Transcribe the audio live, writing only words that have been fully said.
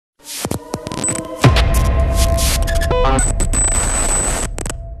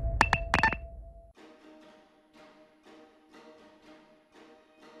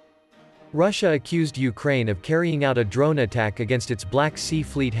Russia accused Ukraine of carrying out a drone attack against its Black Sea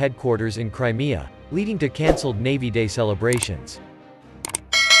Fleet headquarters in Crimea, leading to cancelled Navy Day celebrations.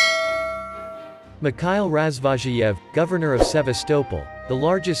 Mikhail Razvozhayev, governor of Sevastopol, the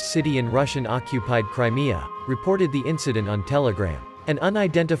largest city in Russian-occupied Crimea, reported the incident on Telegram. An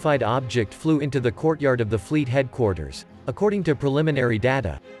unidentified object flew into the courtyard of the fleet headquarters. According to preliminary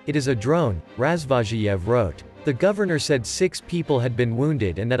data, it is a drone, Razvozhayev wrote. The governor said 6 people had been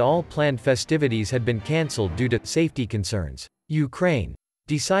wounded and that all planned festivities had been cancelled due to safety concerns. Ukraine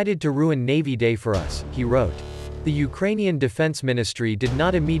decided to ruin Navy Day for us, he wrote. The Ukrainian Defense Ministry did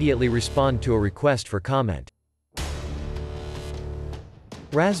not immediately respond to a request for comment.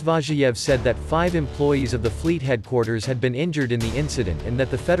 Razvozhayev said that 5 employees of the fleet headquarters had been injured in the incident and that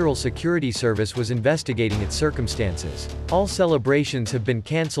the Federal Security Service was investigating its circumstances. All celebrations have been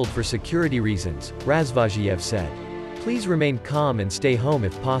cancelled for security reasons, Razvozhayev said. Please remain calm and stay home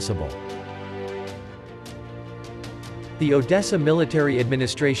if possible. The Odessa Military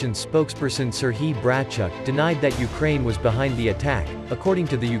Administration spokesperson Serhiy Bratchuk denied that Ukraine was behind the attack, according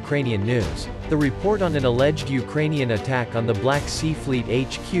to the Ukrainian news. The report on an alleged Ukrainian attack on the Black Sea Fleet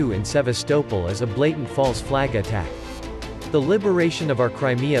HQ in Sevastopol is a blatant false flag attack. The liberation of our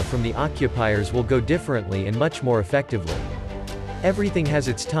Crimea from the occupiers will go differently and much more effectively. Everything has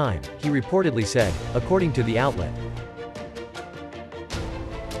its time, he reportedly said, according to the outlet.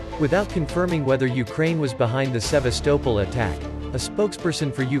 Without confirming whether Ukraine was behind the Sevastopol attack, a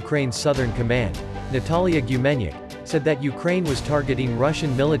spokesperson for Ukraine's Southern Command, Natalia Gumenyuk, said that Ukraine was targeting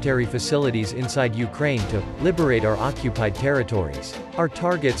Russian military facilities inside Ukraine to liberate our occupied territories. Our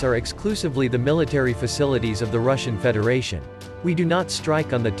targets are exclusively the military facilities of the Russian Federation. We do not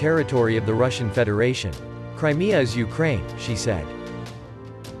strike on the territory of the Russian Federation. Crimea is Ukraine, she said.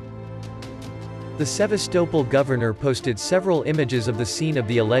 The Sevastopol governor posted several images of the scene of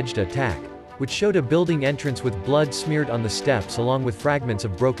the alleged attack, which showed a building entrance with blood smeared on the steps along with fragments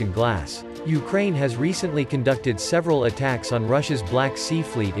of broken glass. Ukraine has recently conducted several attacks on Russia's Black Sea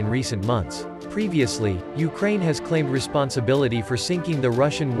Fleet in recent months. Previously, Ukraine has claimed responsibility for sinking the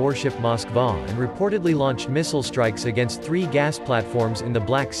Russian warship Moskva and reportedly launched missile strikes against 3 gas platforms in the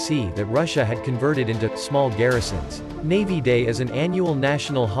Black Sea that Russia had converted into small garrisons. Navy Day is an annual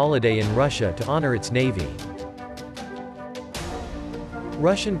national holiday in Russia to honor its navy.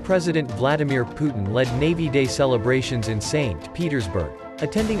 Russian President Vladimir Putin led Navy Day celebrations in St. Petersburg,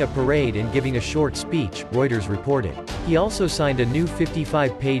 attending a parade and giving a short speech, Reuters reported. He also signed a new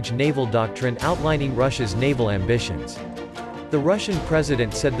 55-page naval doctrine outlining Russia's naval ambitions. The Russian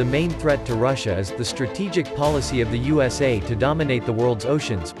president said the main threat to Russia is the strategic policy of the USA to dominate the world's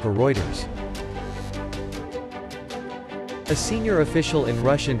oceans, per Reuters. A senior official in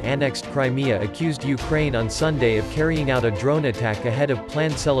Russian annexed Crimea accused Ukraine on Sunday of carrying out a drone attack ahead of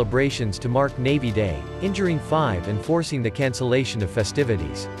planned celebrations to mark Navy Day, injuring 5 and forcing the cancellation of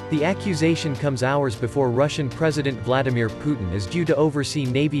festivities. The accusation comes hours before Russian President Vladimir Putin is due to oversee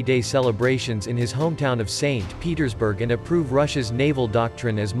Navy Day celebrations in his hometown of St. Petersburg and approve Russia's naval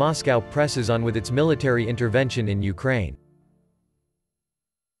doctrine as Moscow presses on with its military intervention in Ukraine.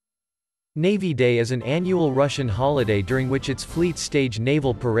 Navy Day is an annual Russian holiday during which its fleets stage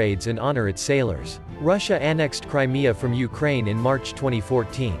naval parades and honor its sailors. Russia annexed Crimea from Ukraine in March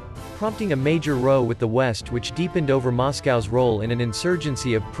 2014, prompting a major row with the West which deepened over Moscow's role in an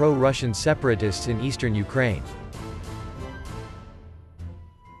insurgency of pro-Russian separatists in eastern Ukraine.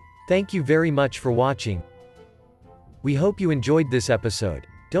 Thank you very much for watching. We hope you enjoyed this episode.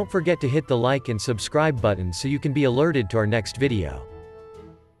 Don't forget to hit the like and subscribe button so you can be alerted to our next video.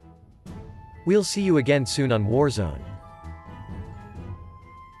 We'll see you again soon on Warzone.